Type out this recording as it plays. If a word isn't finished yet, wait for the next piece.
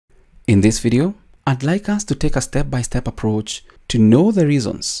In this video, I'd like us to take a step-by-step approach to know the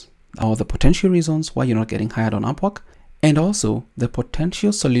reasons or the potential reasons why you're not getting hired on Upwork, and also the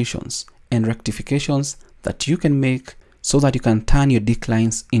potential solutions and rectifications that you can make so that you can turn your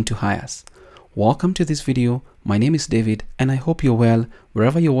declines into hires. Welcome to this video. My name is David and I hope you're well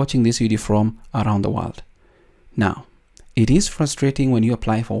wherever you're watching this video from around the world. Now, it is frustrating when you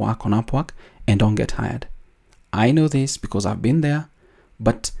apply for work on Upwork and don't get hired. I know this because I've been there,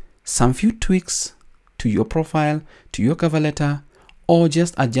 but some few tweaks to your profile, to your cover letter, or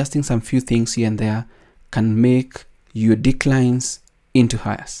just adjusting some few things here and there can make your declines into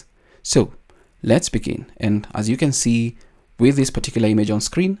hires. So let's begin. And as you can see with this particular image on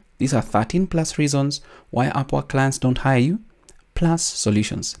screen, these are 13 plus reasons why Upwork clients don't hire you, plus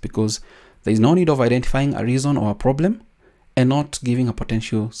solutions, because there is no need of identifying a reason or a problem and not giving a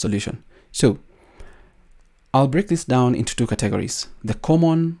potential solution. So I'll break this down into two categories: the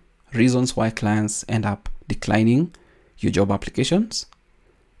common reasons why clients end up declining your job applications,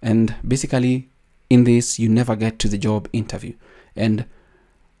 and basically in this you never get to the job interview. And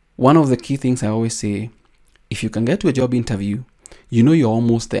one of the key things I always say, if you can get to a job interview, you know you're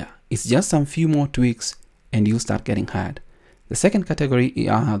almost there. It's just some few more tweaks and you'll start getting hired. The second category,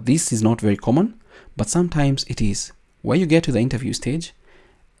 this is not very common, but sometimes it is, where you get to the interview stage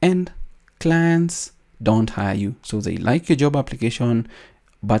and clients don't hire you. So they like your job application,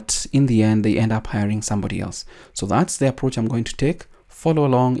 but in the end, they end up hiring somebody else. So that's the approach I'm going to take. Follow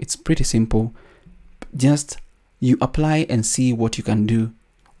along. It's pretty simple. Just you apply and see what you can do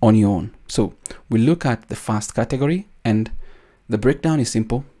on your own. So we look at the first category and the breakdown is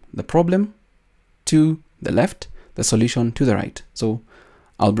simple. The problem to the left, the solution to the right. So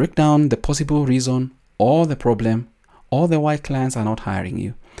I'll break down the possible reason or the problem or the why clients are not hiring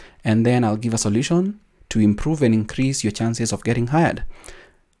you. And then I'll give a solution to improve and increase your chances of getting hired.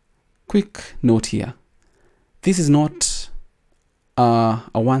 Quick note here. This is not a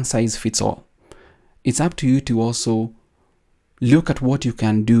one size fits all. It's up to you to also look at what you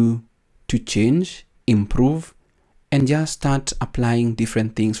can do to change, improve, and just start applying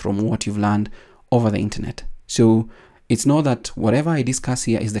different things from what you've learned over the internet. So it's not that whatever I discuss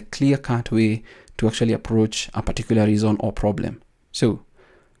here is the clear-cut way to actually approach a particular reason or problem. So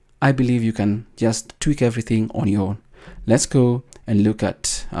I believe you can just tweak everything on your own. Let's go and look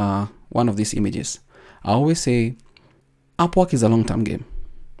at one of these images. I always say Upwork is a long-term game.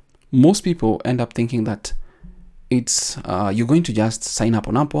 Most people end up thinking that it's you're going to just sign up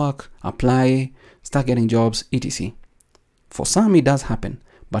on Upwork, apply, start getting jobs, etc. For some, it does happen,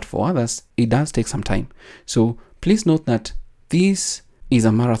 but for others, it does take some time. So please note that this is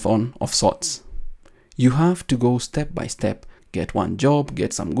a marathon of sorts. You have to go step by step, get one job,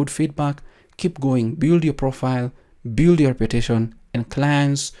 get some good feedback, keep going, build your profile, build your reputation, and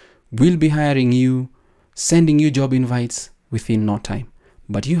clients will be hiring you, sending you job invites within no time.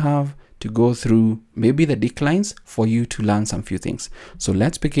 But you have to go through maybe the declines for you to learn some few things. So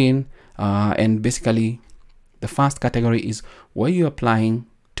let's begin. And basically, the first category is where you're applying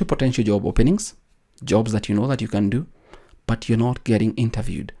to potential job openings, jobs that you know that you can do, but you're not getting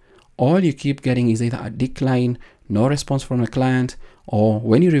interviewed. All you keep getting is either a decline, no response from a client, or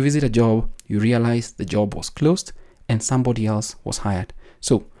when you revisit a job, you realize the job was closed and somebody else was hired.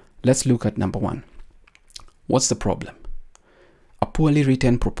 So let's look at number one. What's the problem? A poorly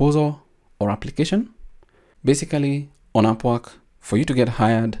written proposal or application. Basically, on Upwork, for you to get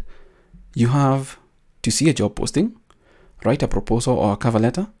hired, you have to see a job posting, write a proposal or a cover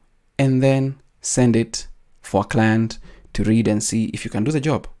letter, and then send it for a client to read and see if you can do the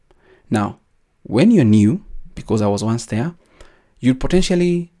job. Now, when you're new, because I was once there, you'd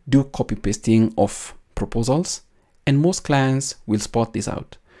potentially do copy pasting of proposals, and most clients will spot this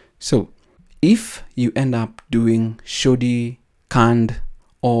out. So if you end up doing shoddy, canned,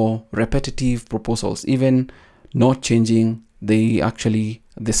 or repetitive proposals, even not changing the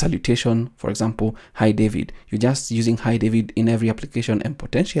salutation, for example, hi David, you're just using hi David in every application and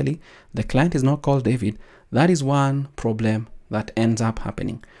potentially the client is not called David, that is one problem that ends up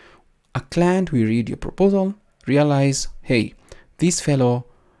happening. A client will read your proposal, realize, hey, this fellow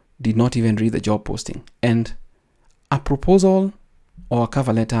did not even read the job posting. And a proposal or a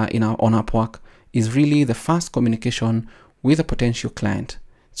cover letter on Upwork is really the first communication with a potential client.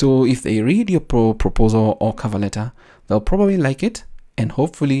 So if they read your proposal or cover letter, they'll probably like it and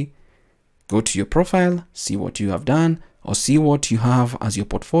hopefully go to your profile, see what you have done or see what you have as your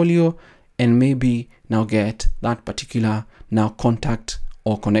portfolio, and maybe now get that particular contact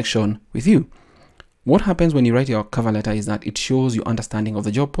or connection with you. What happens when you write your cover letter is that it shows your understanding of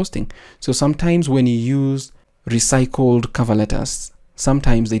the job posting. So sometimes when you use recycled cover letters,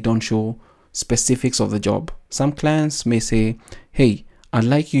 sometimes they don't show specifics of the job. Some clients may say, hey, I'd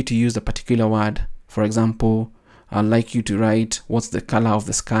like you to use the particular word. For example, I'd like you to write what's the color of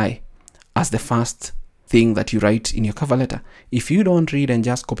the sky as the first thing that you write in your cover letter. If you don't read and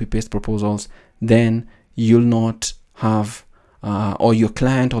just copy paste proposals, then you'll not have or your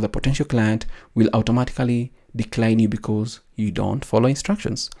client or the potential client will automatically decline you because you don't follow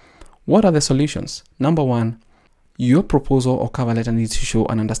instructions. What are the solutions? Number one, your proposal or cover letter needs to show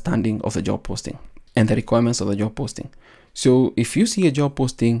an understanding of the job posting and the requirements of the job posting. So if you see a job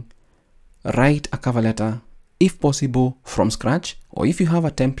posting, write a cover letter, if possible from scratch, or if you have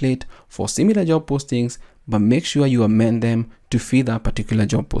a template for similar job postings, but make sure you amend them to fit that particular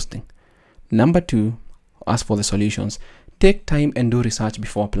job posting. Number two, as for the solutions, take time and do research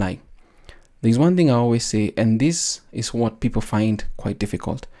before applying. There's one thing I always say, and this is what people find quite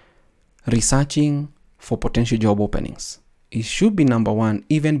difficult. Researching for potential job openings. It should be number one,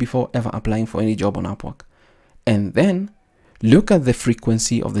 even before ever applying for any job on Upwork. And then look at the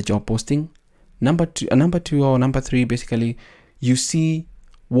frequency of the job posting. Number two or number three, basically, you see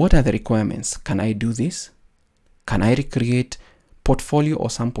what are the requirements. Can I do this? Can I recreate portfolio or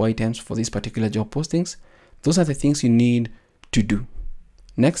sample items for these particular job postings? Those are the things you need to do.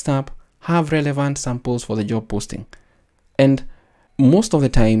 Next up, have relevant samples for the job posting. And most of the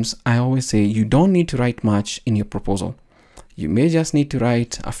times, I always say you don't need to write much in your proposal. You may just need to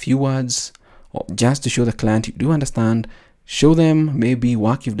write a few words or just to show the client you do understand, show them maybe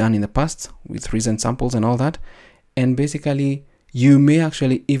work you've done in the past with recent samples and all that. And basically, you may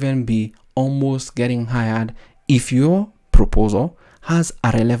actually even be almost getting hired if your proposal has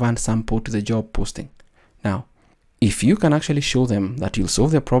a relevant sample to the job posting. Now, if you can actually show them that you'll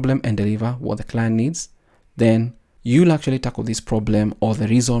solve their problem and deliver what the client needs, then you'll actually tackle this problem or the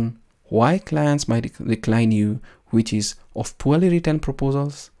reason why clients might decline you, which is of poorly written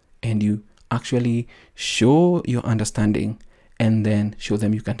proposals, and you actually show your understanding and then show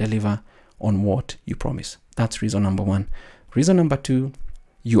them you can deliver on what you promise. That's reason number one. Reason number two,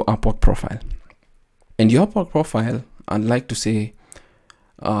 your Upwork profile. And your Upwork profile, I'd like to say,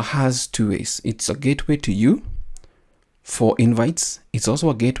 has two ways. It's a gateway to you for invites. It's also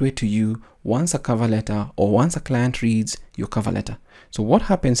a gateway to you once a cover letter or once a client reads your cover letter. So what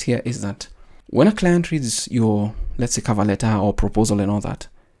happens here is that when a client reads your, let's say, cover letter or proposal and all that,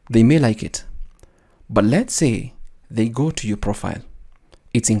 they may like it. But let's say they go to your profile.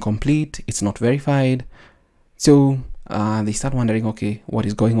 It's incomplete, it's not verified. So they start wondering, okay, what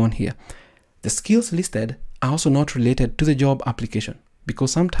is going on here? The skills listed are also not related to the job application,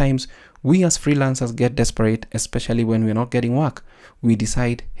 because sometimes we as freelancers get desperate, especially when we're not getting work. We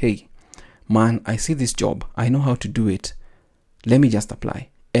decide, hey, man, I see this job, I know how to do it, let me just apply.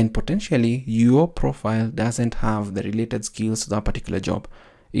 And potentially your profile doesn't have the related skills to that particular job.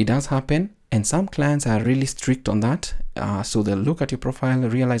 It does happen, and some clients are really strict on that. So they'll look at your profile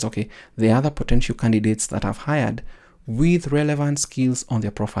and realize, okay, there are other potential candidates that have hired with relevant skills on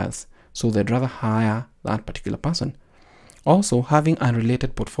their profiles. So they'd rather hire that particular person. Also, having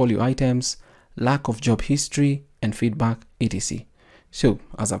unrelated portfolio items, lack of job history and feedback, etc. So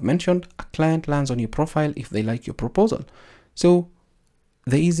as I've mentioned, a client lands on your profile if they like your proposal. So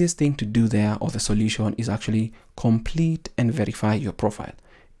the easiest thing to do there, or the solution, is actually complete and verify your profile.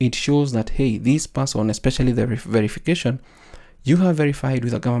 It shows that, hey, this person, especially the verification, you have verified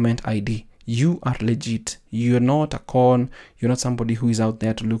with a government ID. You are legit. You're not a con. You're not somebody who is out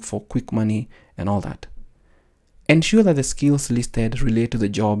there to look for quick money and all that. Ensure that the skills listed relate to the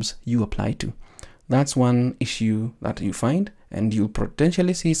jobs you apply to. That's one issue that you find, and you'll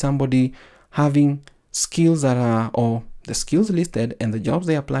potentially see somebody having skills that are, or the skills listed and the jobs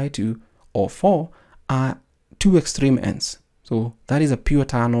they apply to or for are two extreme ends. So that is a pure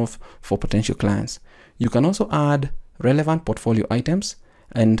turn-off for potential clients. You can also add relevant portfolio items.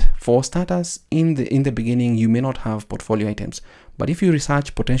 And for starters, in the beginning, you may not have portfolio items. But if you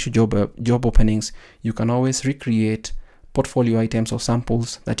research potential job openings, you can always recreate portfolio items or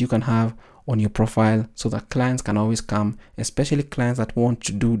samples that you can have on your profile, so that clients can always come, especially clients that want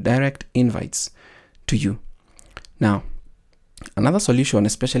to do direct invites to you. Now, another solution,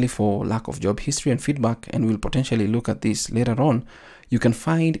 especially for lack of job history and feedback, and we'll potentially look at this later on, you can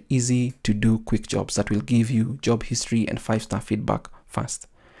find easy to do quick jobs that will give you job history and 5-star feedback fast.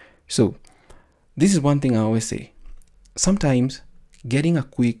 So this is one thing I always say. Sometimes getting a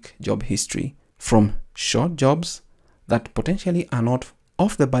quick job history from short jobs that potentially are not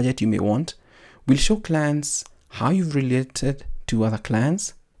off the budget you may want will show clients how you've related to other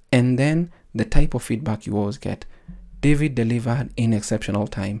clients, and then the type of feedback you always get. David delivered in exceptional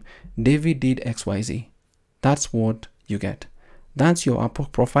time. David did XYZ. That's what you get. That's your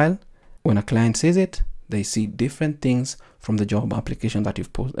Upwork profile. When a client sees it, they see different things from the job application that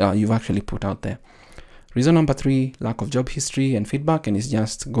you've actually put out there. Reason number 3, lack of job history and feedback, and it's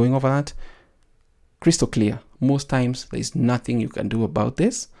just going over that. Crystal clear. Most times there is nothing you can do about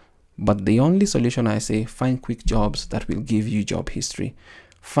this, but the only solution I say, find quick jobs that will give you job history.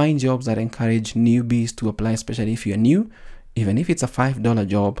 Find jobs that encourage newbies to apply, especially if you're new. Even if it's a $5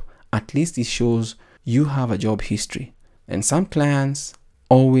 job, at least it shows you have a job history. And some clients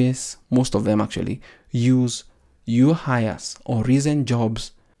always, most of them actually, use your hires or recent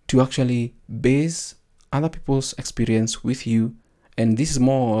jobs to actually base other people's experience with you. And this is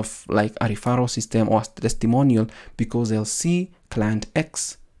more of like a referral system or a testimonial, because they'll see client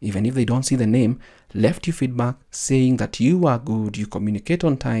X, even if they don't see the name, left you feedback saying that you are good, you communicate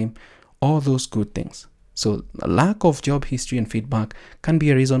on time, all those good things. So a lack of job history and feedback can be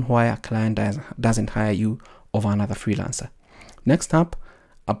a reason why a client doesn't hire you over another freelancer. Next up,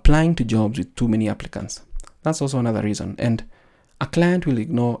 applying to jobs with too many applicants. That's also another reason. And a client will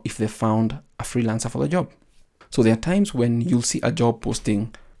ignore if they found a freelancer for the job. So there are times when you'll see a job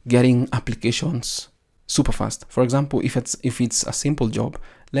posting getting applications super fast. For example, if it's a simple job,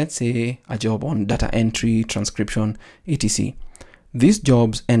 let's say a job on data entry, transcription, etc. These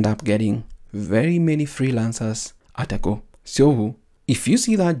jobs end up getting very many freelancers at a go. So if you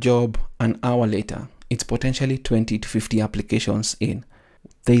see that job an hour later, it's potentially 20 to 50 applications in.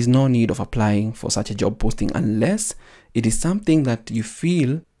 There is no need of applying for such a job posting unless it is something that you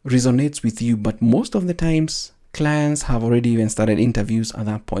feel resonates with you. But most of the times, clients have already even started interviews at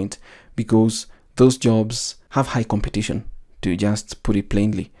that point, because those jobs have high competition, to just put it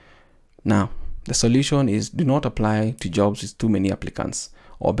plainly. Now, the solution is do not apply to jobs with too many applicants,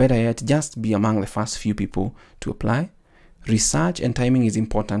 or better yet, just be among the first few people to apply. Research and timing is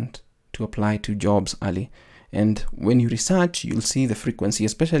important to apply to jobs early. And when you research, you'll see the frequency,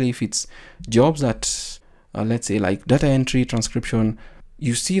 especially if it's jobs that, let's say like data entry, transcription,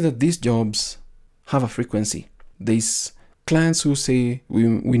 you see that these jobs have a frequency. There's clients who say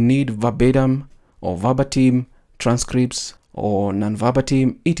we need verbatim or verbatim transcripts or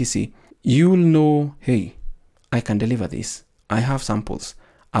non-verbatim, etc. You'll know, hey, I can deliver this. I have samples.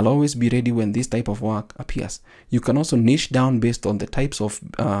 I'll always be ready when this type of work appears. You can also niche down based on the types of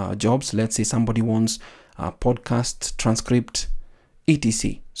jobs. Let's say somebody wants a podcast transcript,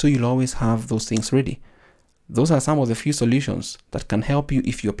 etc. So you'll always have those things ready. Those are some of the few solutions that can help you,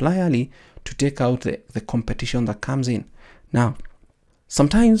 if you apply early, to take out the competition that comes in. Now,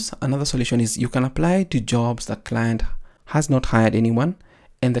 sometimes another solution is you can apply to jobs that client has not hired anyone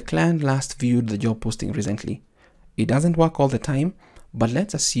and the client last viewed the job posting recently. It doesn't work all the time, but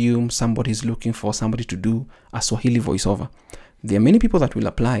let's assume somebody is looking for somebody to do a Swahili voiceover. There are many people that will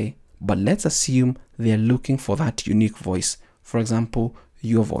apply, but let's assume they're looking for that unique voice. For example,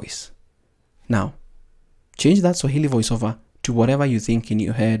 your voice. Now, change that Swahili voiceover to whatever you think in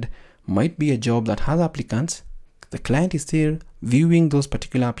your head might be a job that has applicants. The client is still viewing those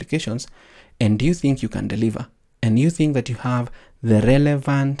particular applications, and you think you can deliver, and you think that you have the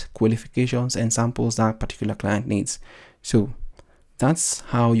relevant qualifications and samples that particular client needs. So that's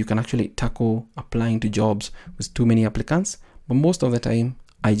how you can actually tackle applying to jobs with too many applicants. But most of the time,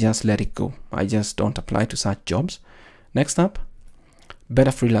 I just let it go. I just don't apply to such jobs. Next up,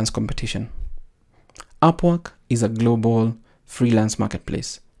 better freelance competition. Upwork is a global freelance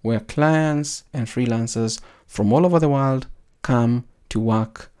marketplace where clients and freelancers from all over the world come to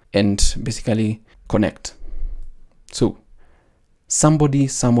work and basically connect. So somebody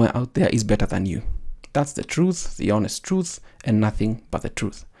somewhere out there is better than you. That's the truth, the honest truth, and nothing but the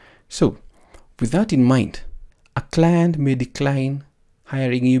truth. So with that in mind, a client may decline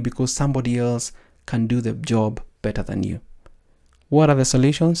hiring you because somebody else can do the job better than you. What are the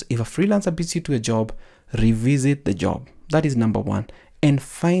solutions? If a freelancer beats you to a job, revisit the job. That is number one. And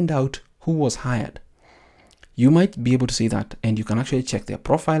find out who was hired. You might be able to see that, and you can actually check their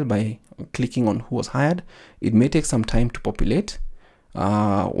profile by clicking on who was hired. It may take some time to populate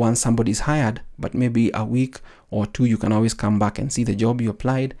once somebody is hired, but maybe a week or two, you can always come back and see the job you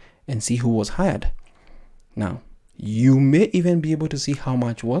applied and see who was hired. Now, you may even be able to see how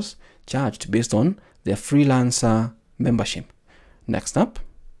much was charged based on their freelancer membership. Next up,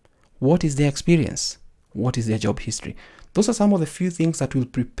 what is their experience? What is their job history? Those are some of the few things that will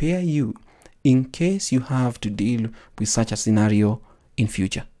prepare you in case you have to deal with such a scenario in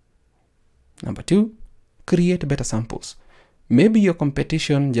future. Number two, create better samples. Maybe your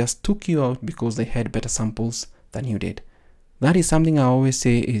competition just took you out because they had better samples than you did. That is something I always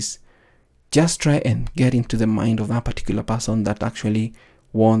say is just try and get into the mind of that particular person that actually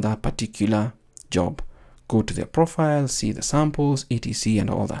won that particular job. go to their profile, see the samples, etc. and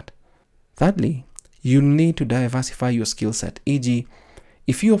all that. Thirdly, you need to diversify your skill set, e.g.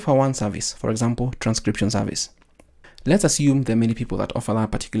 if you offer one service, for example, transcription service, let's assume there are many people that offer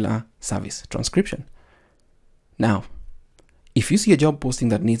that particular service, transcription. Now, if you see a job posting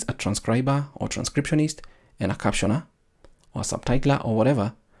that needs a transcriber or transcriptionist and a captioner or subtitler or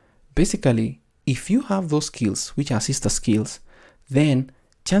whatever, basically, if you have those skills, which are sister skills, then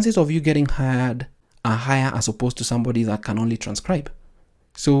chances of you getting hired are higher as opposed to somebody that can only transcribe.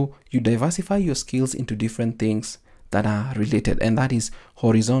 So you diversify your skills into different things that are related, and that is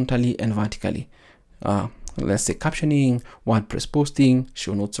horizontally and vertically. Let's say captioning, WordPress posting,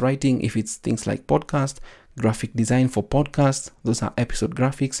 show notes writing, if it's things like podcast, graphic design for podcasts, those are episode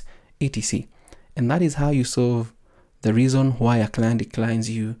graphics, etc. And that is how you solve the reason why a client declines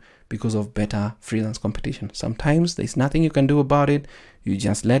you because of better freelance competition. Sometimes there's nothing you can do about it, you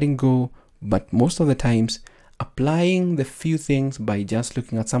just let it go, but most of the times, applying the few things by just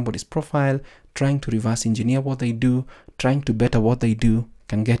looking at somebody's profile, trying to reverse engineer what they do, trying to better what they do,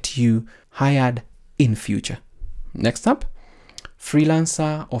 can get you hired in future. Next up,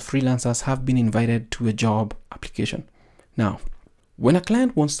 freelancer or freelancers have been invited to a job application. Now, when a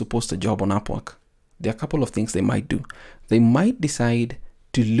client wants to post a job on Upwork, there are a couple of things they might do. They might decide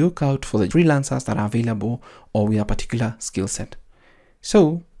to look out for the freelancers that are available or with a particular skill set.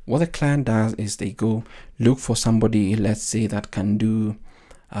 So what the client does is they go look for somebody, let's say, that can do,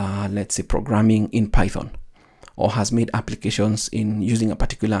 let's say, programming in Python, or has made applications in using a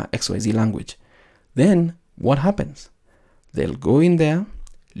particular XYZ language. Then what happens? They'll go in there,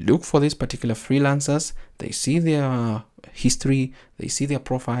 look for these particular freelancers, they see their history, they see their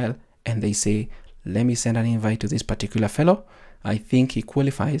profile, and they say, let me send an invite to this particular fellow. I think he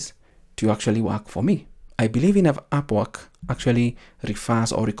qualifies to actually work for me. I believe in Upwork actually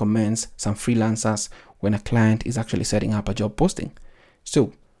refers or recommends some freelancers when a client is actually setting up a job posting.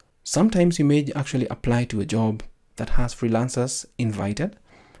 So sometimes you may actually apply to a job that has freelancers invited,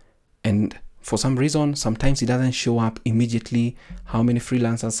 and for some reason, sometimes it doesn't show up immediately how many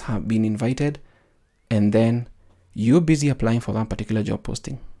freelancers have been invited, and then you're busy applying for that particular job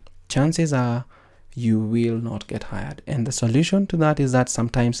posting. Chances are you will not get hired. And the solution to that is that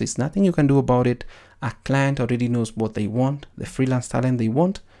sometimes there's nothing you can do about it. A client already knows what they want, the freelance talent they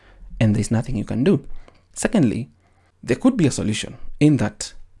want, and there's nothing you can do. Secondly, there could be a solution in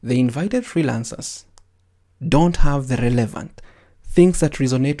that the invited freelancers don't have the relevant things that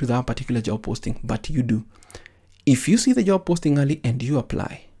resonate with that particular job posting, but you do. If you see the job posting early and you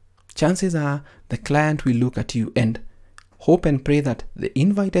apply, chances are the client will look at you and hope and pray that the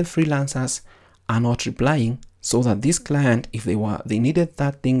invited freelancers are not replying, so that this client, if they needed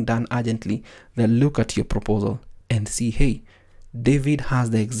that thing done urgently, they'll look at your proposal and see, hey, David has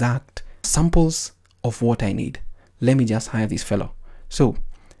the exact samples of what I need. Let me just hire this fellow. So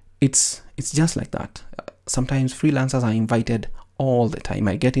it's just like that. Sometimes freelancers are invited all the time.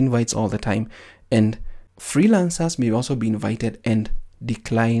 I get invites all the time, and freelancers may also be invited and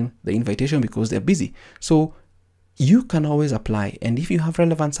decline the invitation because they're busy. So you can always apply, and if you have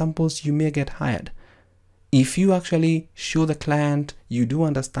relevant samples, you may get hired. If you actually show the client you do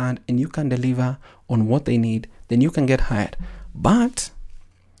understand and you can deliver on what they need, then you can get hired. But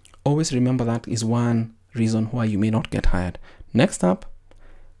always remember that is one reason why you may not get hired. Next up,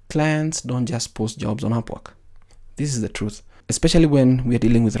 clients don't just post jobs on Upwork. This is the truth, especially when we are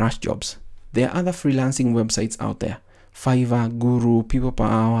dealing with rush jobs. There are other freelancing websites out there, Fiverr, Guru, People Per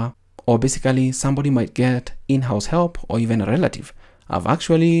Hour, or basically somebody might get in-house help or even a relative. I've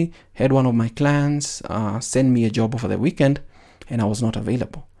actually had one of my clients send me a job over the weekend and I was not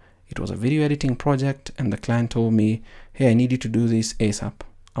available. It was a video editing project and the client told me, hey, I need you to do this ASAP.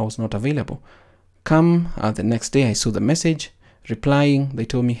 I was not available. Come the next day, I saw the message replying. They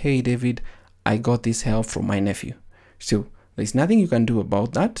told me, hey, David, I got this help from my nephew. So there's nothing you can do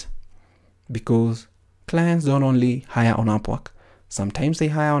about that, because clients don't only hire on Upwork. Sometimes they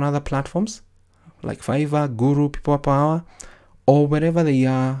hire on other platforms like Fiverr, Guru, People Per Hour, or wherever they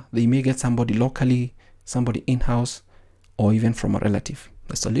are. They may get somebody locally, somebody in-house, or even from a relative.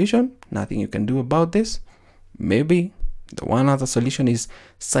 The solution, nothing you can do about this. Maybe the one other solution is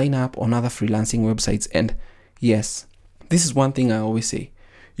sign up on other freelancing websites. And yes, this is one thing I always say.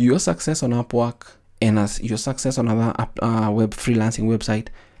 Your success on Upwork and as your success on other web freelancing website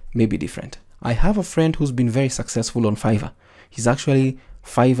may be different. I have a friend who's been very successful on Fiverr. He's actually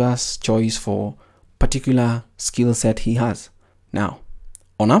Fiverr's choice for particular skill set he has. Now,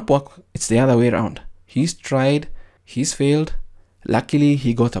 on Upwork, it's the other way around. He's tried, he's failed. Luckily,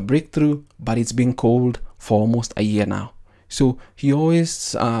 he got a breakthrough, but it's been cold for almost a year now. So we always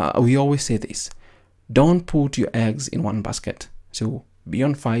say this: Don't put your eggs in one basket. So be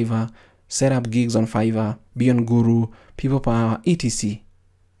on Fiverr, set up gigs on Fiverr, be on Guru, People Power, etc.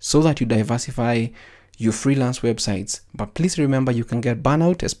 so that you diversify your freelance websites. But please remember, you can get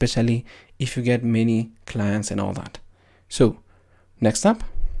burnout, especially if you get many clients and all that. So next up,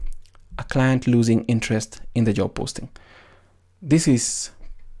 a client losing interest in the job posting. This is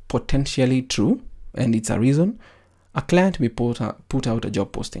potentially true, and it's a reason a client may put out a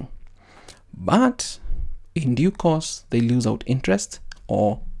job posting, but in due course they lose out interest,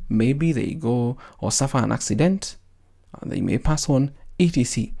 or maybe they go or suffer an accident, they may pass on,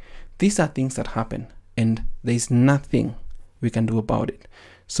 etc. These are things that happen, and there's nothing we can do about it.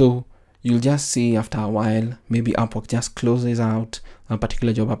 So you'll just see after a while, maybe Upwork just closes out a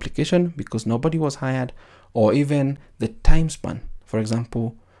particular job application because nobody was hired, or even the time span. For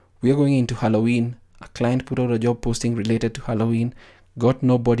example, we are going into Halloween, a client put out a job posting related to Halloween, got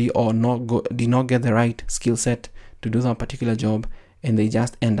nobody, or did not get the right skill set to do that particular job, and they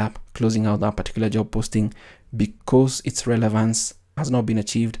just end up closing out that particular job posting because its relevance has not been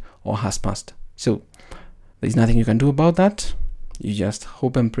achieved or has passed. So there's nothing you can do about that. You just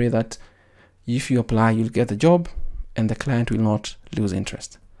hope and pray that if you apply, you'll get the job and the client will not lose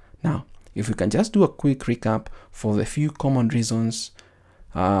interest. Now, if we can just do a quick recap for the few common reasons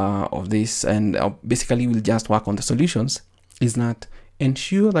of this, and basically we'll just work on the solutions, is that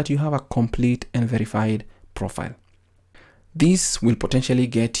ensure that you have a complete and verified profile. This will potentially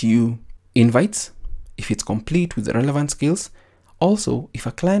get you invites if it's complete with the relevant skills. Also, if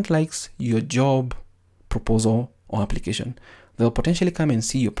a client likes your job proposal or application, they'll potentially come and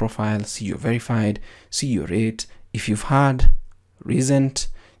see your profile, see you're verified, see your rate. If you've had recent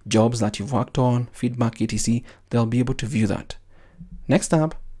jobs that you've worked on, feedback, etc., they'll be able to view that. Next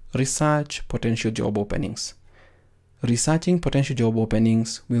up, research potential job openings. Researching potential job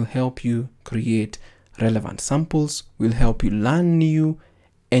openings will help you create relevant samples, will help you learn new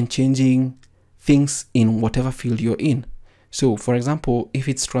and changing things in whatever field you're in. So for example, if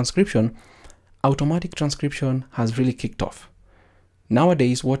it's transcription, automatic transcription has really kicked off.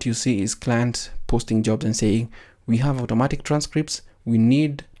 Nowadays, what you see is clients posting jobs and saying, we have automatic transcripts, we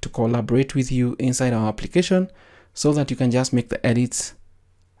need to collaborate with you inside our application so that you can just make the edits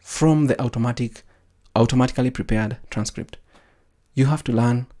from the automatically prepared transcript. You have to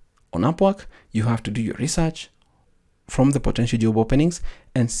learn on Upwork, you have to do your research from the potential job openings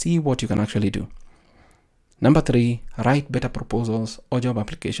and see what you can actually do. Number 3, write better proposals or job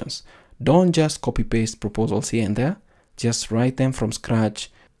applications. Don't just copy paste proposals here and there, just write them from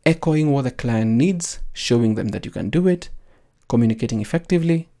scratch, echoing what the client needs, showing them that you can do it, communicating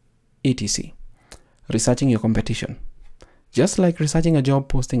effectively, etc. Researching your competition. Just like researching a job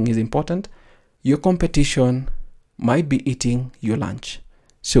posting is important, your competition might be eating your lunch.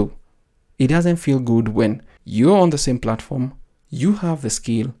 So it doesn't feel good when you're on the same platform, you have the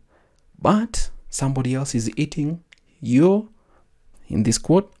skill, but somebody else is eating your, in this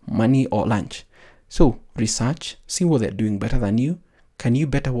quote, money or lunch. So research, see what they're doing better than you. Can you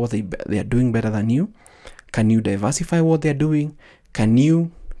better what they are doing better than you? Can you diversify what they're doing? Can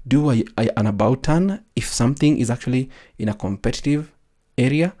you do an about turn if something is actually in a competitive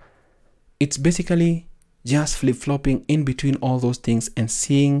area? It's basically just flip-flopping in between all those things and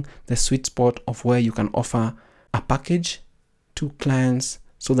seeing the sweet spot of where you can offer a package to clients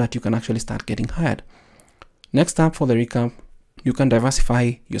so that you can actually start getting hired. Next up, for the recap, you can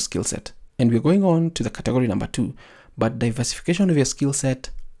diversify your skill set. And we're going on to the category number 2, but diversification of your skill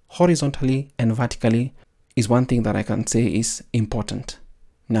set horizontally and vertically is one thing that I can say is important.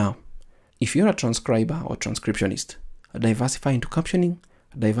 Now, if you're a transcriber or transcriptionist, diversify into captioning,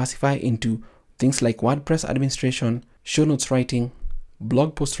 diversify into things like WordPress administration, show notes writing,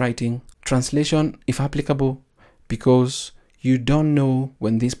 blog post writing, translation if applicable, because you don't know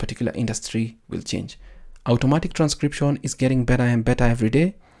when this particular industry will change. Automatic transcription is getting better and better every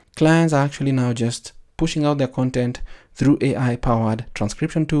day. Clients are actually now just pushing out their content through AI-powered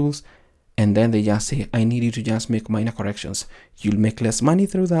transcription tools, and then they just say, I need you to just make minor corrections. You'll make less money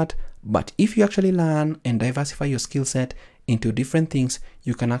through that, but if you actually learn and diversify your skill set into different things,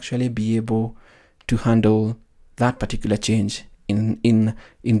 you can actually be able to handle that particular change in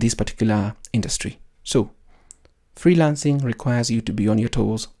this particular industry. So freelancing requires you to be on your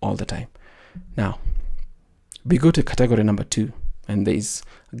toes all the time. Now, we go to category number 2, and there's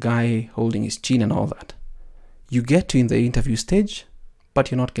a guy holding his chin and all that. You get to in the interview stage, but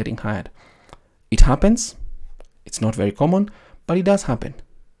you're not getting hired. It happens. It's not very common, but it does happen.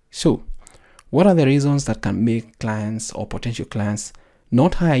 So what are the reasons that can make clients or potential clients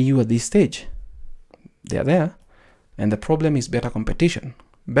not hire you at this stage? They're there, and the problem is better competition.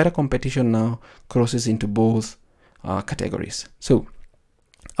 better competition now crosses into both categories. So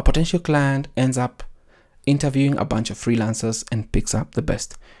a potential client ends up interviewing a bunch of freelancers and picks up the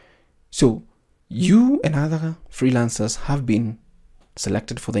best. So you and other freelancers have been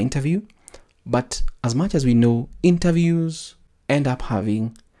selected for the interview, but as much as we know, interviews end up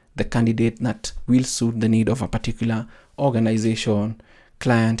having the candidate that will suit the need of a particular organization,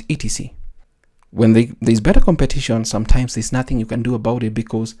 client, etc. When there's better competition, sometimes there's nothing you can do about it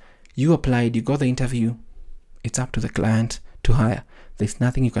because you applied, you got the interview. It's up to the client to hire. There's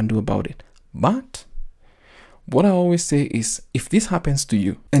nothing you can do about it. But what I always say is, if this happens to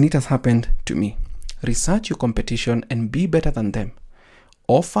you, and it has happened to me, research your competition and be better than them.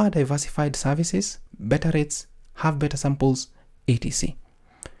 Offer diversified services, better rates, have better samples, etc.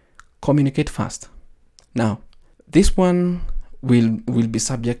 Communicate fast. Now, this one will be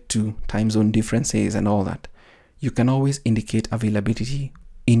subject to time zone differences and all that. You can always indicate availability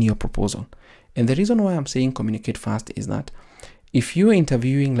in your proposal. And the reason why I'm saying communicate fast is that if you're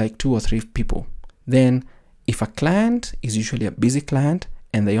interviewing like 2 or 3 people, then if a client is usually a busy client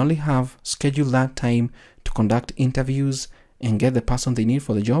and they only have scheduled that time to conduct interviews and get the person they need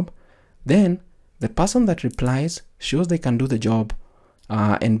for the job, then the person that replies shows they can do the job,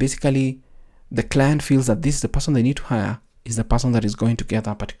 and basically the client feels that this is the person they need to hire is the person that is going to get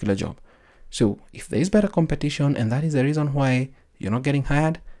that particular job. So if there is better competition and that is the reason why you're not getting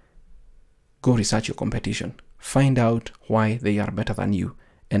hired, go research your competition. Find out why they are better than you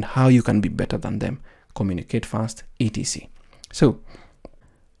and how you can be better than them. Communicate fast, etc. So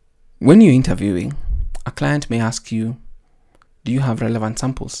when you're interviewing, a client may ask you, do you have relevant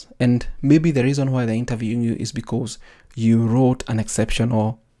samples? And maybe the reason why they're interviewing you is because you wrote an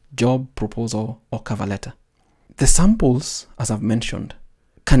exceptional job proposal or cover letter. The samples, as I've mentioned,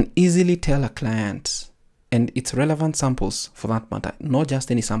 can easily tell a client, and it's relevant samples for that matter, not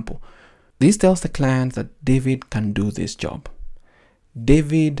just any sample. This tells the client that David can do this job.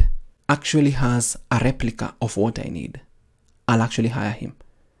 David actually has a replica of what I need. I'll actually hire him.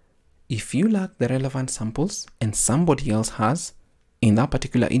 If you lack the relevant samples and somebody else has in that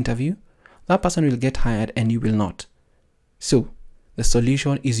particular interview, that person will get hired and you will not. So the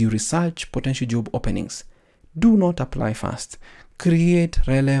solution is you research potential job openings. Do not apply fast. Create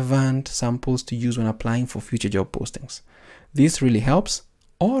relevant samples to use when applying for future job postings. This really helps.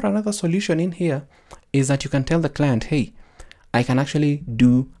 Or another solution in here is that you can tell the client, hey, I can actually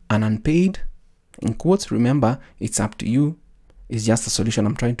do an unpaid, in quotes, remember, it's up to you. It's just a solution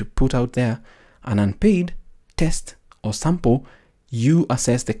I'm trying to put out there. An unpaid test or sample, you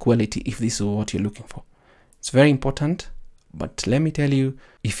assess the quality if this is what you're looking for. It's very important. But let me tell you,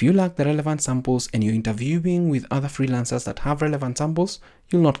 if you lack the relevant samples and you're interviewing with other freelancers that have relevant samples,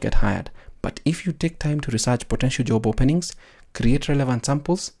 you'll not get hired. But if you take time to research potential job openings, create relevant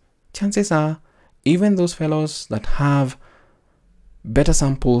samples, chances are even those fellows that have better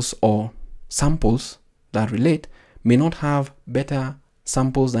samples or samples that relate may not have better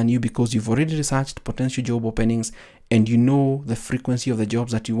samples than you because you've already researched potential job openings and you know the frequency of the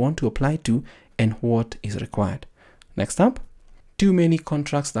jobs that you want to apply to and what is required. Next up, too many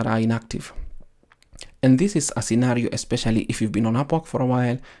contracts that are inactive. And this is a scenario, especially if you've been on Upwork for a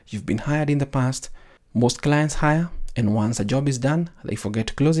while, you've been hired in the past. Most clients hire, and once a job is done, they forget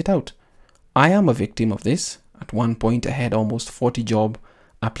to close it out. I am a victim of this. At one point, I had almost 40 job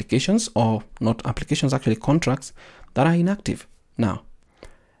applications, or not applications, actually contracts that are inactive. Now,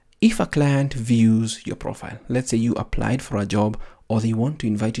 if a client views your profile, let's say you applied for a job or they want to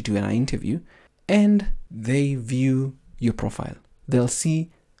invite you to an interview, and they view your profile, they'll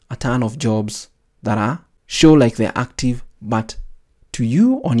see a ton of jobs that show like they're active, but to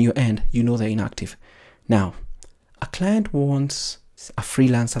you on your end, you know they're inactive. Now, a client wants a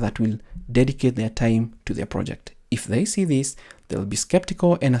freelancer that will dedicate their time to their project. If they see this, they'll be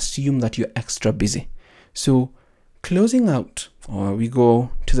skeptical and assume that you're extra busy. So closing out, or we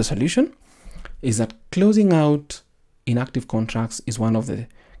go to the solution, is that closing out inactive contracts is one of the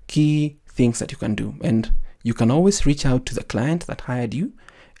key things that you can do. And you can always reach out to the client that hired you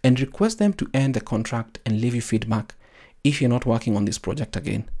and request them to end the contract and leave you feedback if you're not working on this project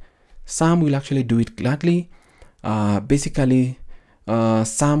again. Some will actually do it gladly. Basically,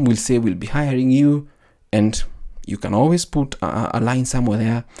 some will say we'll be hiring you, and you can always put a line somewhere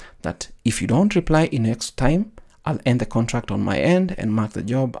there that if you don't reply in X time, I'll end the contract on my end and mark the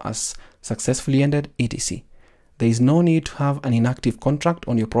job as successfully ended, etc. There is no need to have an inactive contract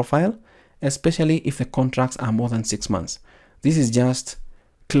on your profile, especially if the contracts are more than 6 months. This is just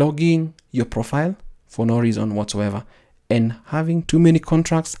clogging your profile for no reason whatsoever. And having too many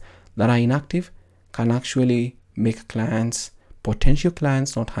contracts that are inactive can actually make clients potential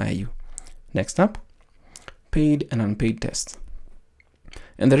clients not hire you. Next up, paid and unpaid tests.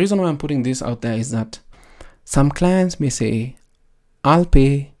 And the reason why I'm putting this out there is that some clients may say, I'll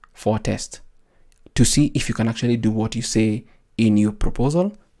pay for a test to see if you can actually do what you say in your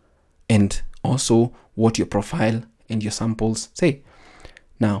proposal and also what your profile and your samples say.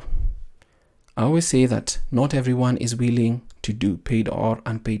 Now, I always say that not everyone is willing to do paid or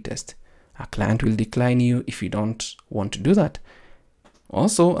unpaid test. A client will decline you if you don't want to do that.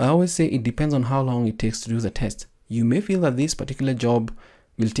 Also, I always say it depends on how long it takes to do the test. You may feel that this particular job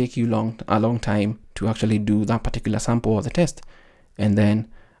will take you a long time to actually do that particular sample or the test. And then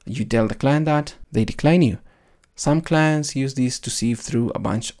you tell the client that, they decline you. Some clients use this to sieve through a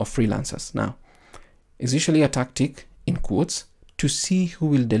bunch of freelancers. Now, it's usually a tactic, in quotes, to see who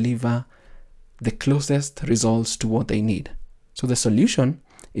will deliver the closest results to what they need. So the solution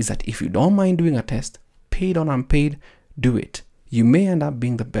is that if you don't mind doing a test, paid or unpaid, do it. You may end up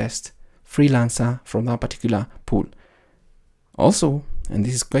being the best freelancer from that particular pool. Also, and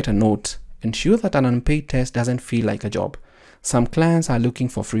this is quite a note, ensure that an unpaid test doesn't feel like a job. Some clients are looking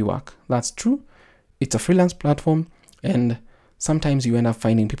for free work. That's true. It's a freelance platform, and sometimes you end up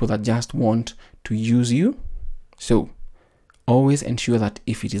finding people that just want to use you. So always ensure that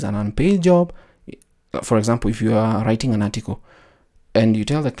if it is an unpaid job, for example, if you are writing an article and you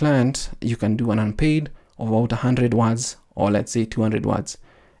tell the client you can do an unpaid of about 100 words or let's say 200 words,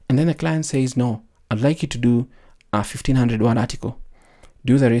 and then the client says, no, I'd like you to do a 1500 word article.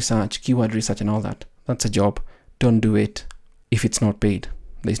 Do the research, keyword research and all that. That's a job. Don't do it if it's not paid.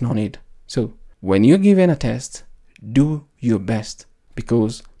 There's no need. So when you're given a test, do your best,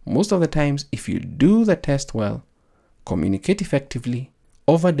 because most of the times if you do the test well, communicate effectively,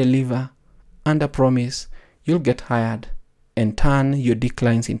 over deliver, under promise, you'll get hired and turn your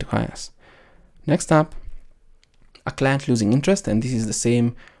declines into hires. Next up, a client losing interest, and this is the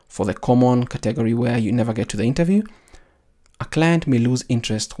same for the common category where you never get to the interview. A client may lose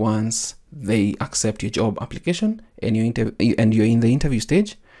interest once they accept your job application and you're in the interview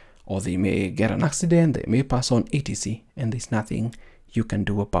stage, or they may get an accident, they may pass on, etc. And there's nothing you can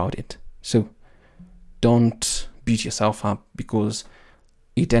do about it. So don't beat yourself up because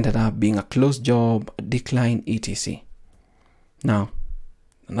it ended up being a closed job, a decline, etc. Now,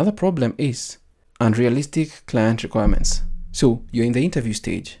 another problem is unrealistic client requirements. So you're in the interview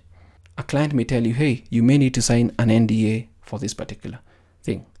stage. A client may tell you, hey, you may need to sign an NDA for this particular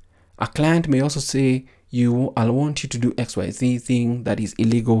thing. A client may also say, I'll want you to do XYZ thing that is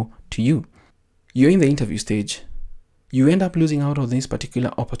illegal to you. You're in the interview stage. You end up losing out on this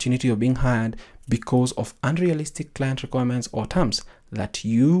particular opportunity of being hired because of unrealistic client requirements or terms that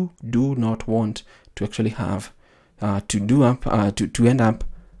you do not want to actually have to end up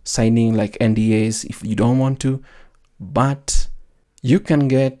signing like NDAs if you don't want to, but you can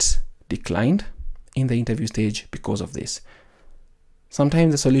get declined in the interview stage because of this.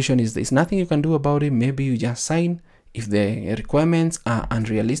 Sometimes the solution is there's nothing you can do about it. Maybe you just sign. If the requirements are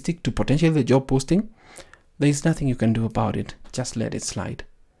unrealistic to potentially the job posting, there's nothing you can do about it. Just let it slide.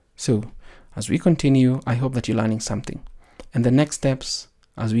 So as we continue, I hope that you're learning something. And the next steps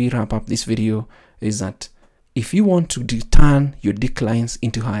as we wrap up this video is that if you want to turn your declines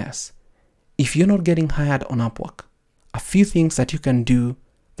into hires, if you're not getting hired on Upwork, a few things that you can do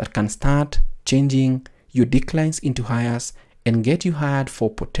that can start changing your declines into hires and get you hired for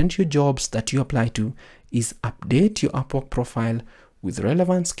potential jobs that you apply to is update your Upwork profile with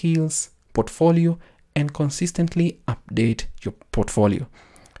relevant skills, portfolio, and consistently update your portfolio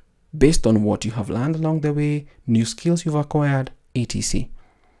based on what you have learned along the way, new skills you've acquired, etc.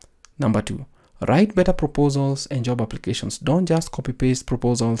 Number 2, write better proposals and job applications. Don't just copy paste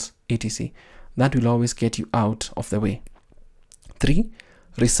proposals, etc. That will always get you out of the way. 3,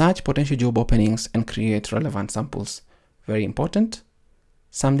 research potential job openings and create relevant samples. Very important.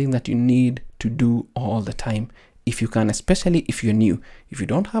 Something that you need to do all the time if you can, especially if you're new. If you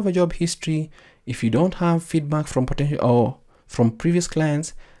don't have a job history, if you don't have feedback from potential or from previous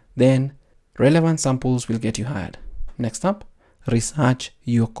clients, then relevant samples will get you hired. Next up, research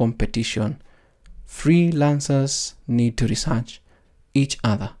your competition. Freelancers need to research each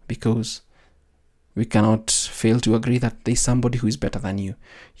other because we cannot fail to agree that there's somebody who is better than you.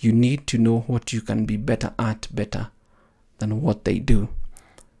 You need to know what you can be better at better than what they do.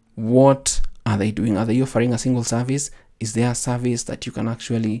 What are they doing? Are they offering a single service? Is there a service that you can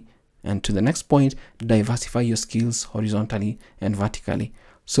actually, and to the next point, diversify your skills horizontally and vertically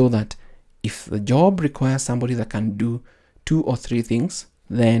so that if the job requires somebody that can do 2 or 3 things,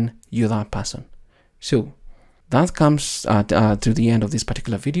 then you're that person. So that comes to the end of this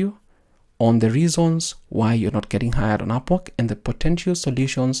particular video. on the reasons why you're not getting hired on Upwork and the potential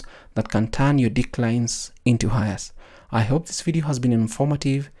solutions that can turn your declines into hires. I hope this video has been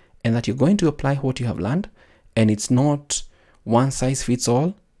informative and that you're going to apply what you have learned, and it's not one size fits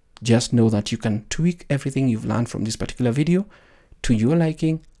all. Just know that you can tweak everything you've learned from this particular video to your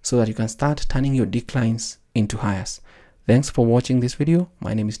liking so that you can start turning your declines into hires. Thanks for watching this video.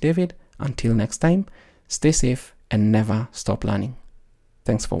 My name is David. Until next time, stay safe and never stop learning.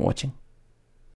 Thanks for watching.